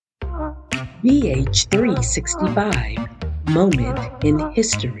BH365 Moment in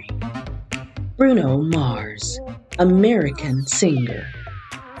History. Bruno Mars, American singer.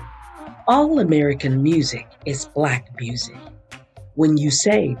 All American music is black music. When you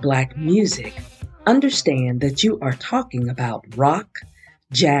say black music, understand that you are talking about rock,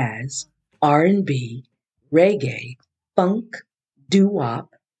 jazz, R&B, reggae, funk,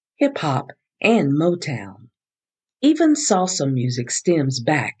 doo-wop, hip-hop, and Motown. Even salsa music stems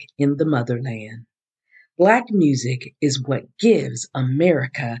back in the motherland. Black music is what gives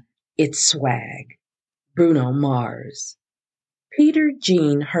America its swag. Bruno Mars. Peter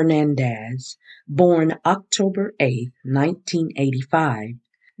Jean Hernandez, born October 8, 1985,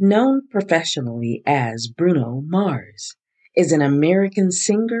 known professionally as Bruno Mars, is an American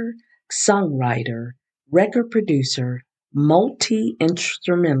singer, songwriter, record producer,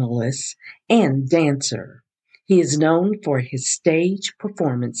 multi-instrumentalist, and dancer. He is known for his stage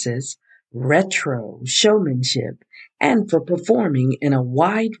performances, retro showmanship, and for performing in a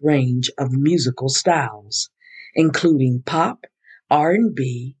wide range of musical styles, including pop,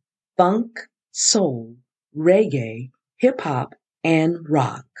 R&B, funk, soul, reggae, hip hop, and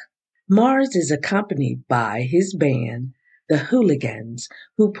rock. Mars is accompanied by his band, the Hooligans,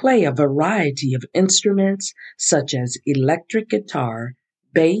 who play a variety of instruments such as electric guitar,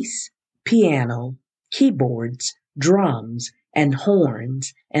 bass, piano, keyboards, drums, and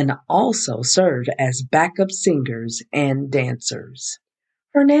horns, and also serve as backup singers and dancers.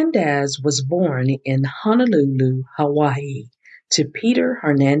 Hernandez was born in Honolulu, Hawaii, to Peter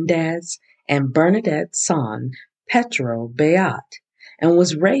Hernandez and Bernadette Son Petro Beat, and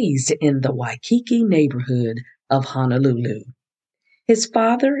was raised in the Waikiki neighborhood of Honolulu. His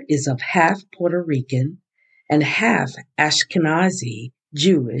father is of half Puerto Rican and half Ashkenazi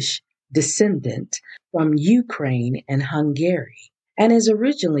Jewish descendant from Ukraine and Hungary, and is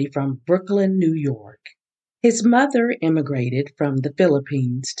originally from Brooklyn, New York. His mother immigrated from the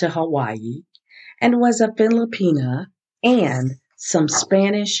Philippines to Hawaii and was a Filipina and some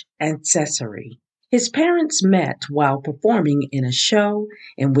Spanish ancestry. His parents met while performing in a show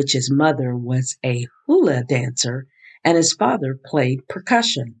in which his mother was a hula dancer and his father played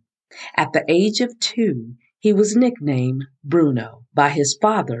percussion. At the age of 2, he was nicknamed Bruno by his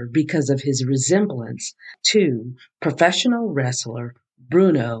father because of his resemblance to professional wrestler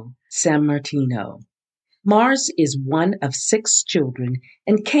Bruno Sammartino. Mars is one of 6 children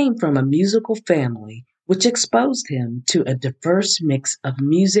and came from a musical family which exposed him to a diverse mix of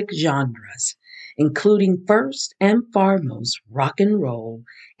music genres, including first and foremost rock and roll,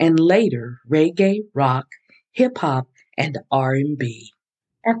 and later reggae, rock, hip hop, and R&B.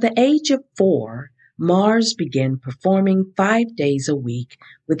 At the age of 4, Mars began performing 5 days a week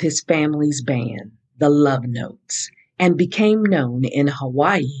with his family's band, the Love Notes, and became known in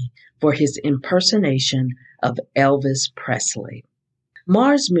Hawaii for his impersonation of Elvis Presley.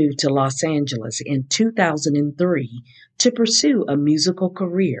 Mars moved to Los Angeles in 2003 to pursue a musical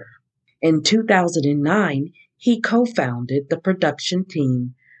career. In 2009, he co-founded the production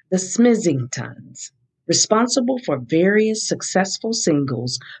team, the Smithingtons, responsible for various successful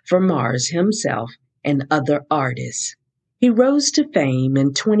singles for Mars himself and other artists. He rose to fame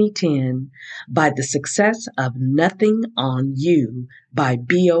in 2010 by the success of Nothing on You by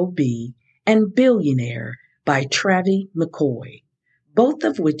B.O.B. and Billionaire by Travie McCoy, both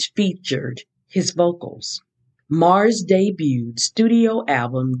of which featured his vocals. Mars debuted studio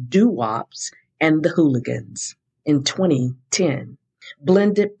album Doo-Wops and the Hooligans in 2010,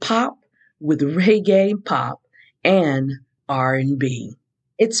 blended pop with reggae pop and R&B.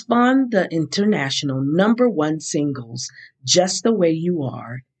 It spawned the international #1 singles Just the Way You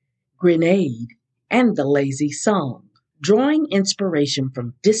Are, Grenade, and The Lazy Song, drawing inspiration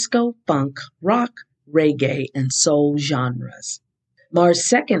from disco, funk, rock, reggae, and soul genres. Mars'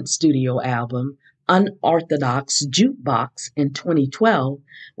 second studio album, Unorthodox Jukebox in 2012,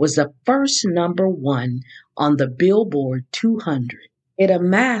 was the first #1 on the Billboard 200. It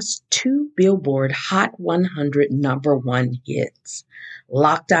amassed 2 Billboard Hot 100 #1 hits,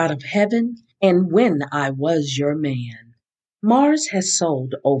 Locked Out of Heaven and When I Was Your Man. Mars has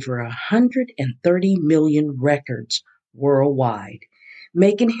sold over 130 million records worldwide,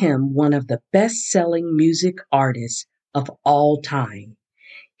 making him one of the best-selling music artists of all time.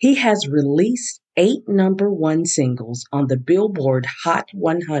 He has released 8 #1 singles on the Billboard Hot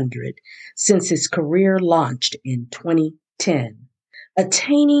 100 since his career launched in 2010,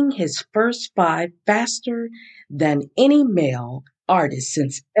 attaining his first 5 faster than any male artist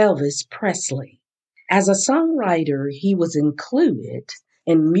since Elvis Presley. As a songwriter, he was included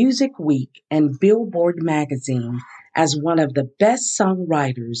in Music Week and Billboard magazine as one of the best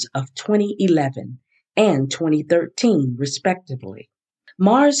songwriters of 2011 and 2013, respectively.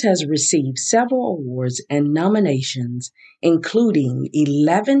 Mars has received several awards and nominations, including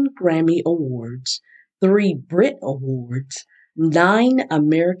 11 Grammy Awards, 3 Brit Awards, 9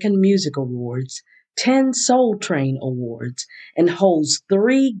 American Music Awards, 10 Soul Train Awards, and holds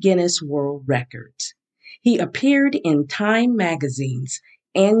 3 Guinness World Records. He appeared in Time magazine's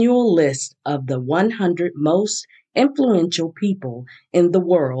annual list of the 100 most influential people in the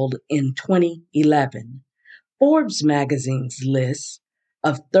world in 2011. Forbes magazine's list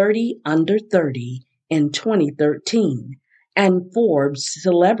of 30 under 30 in 2013, and Forbes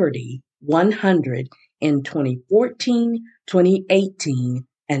Celebrity 100 in 2014, 2018,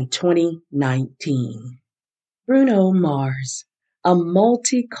 and 2019. Bruno Mars, a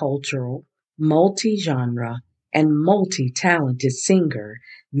multicultural, multi-genre, and multi-talented singer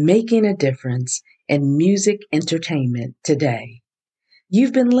making a difference in music entertainment today.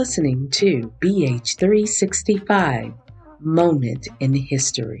 You've been listening to BH365 Moment in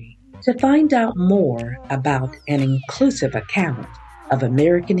History. To find out more about an inclusive account of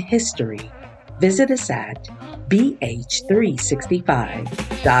American history, visit us at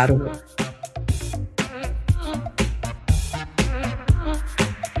bh365.org.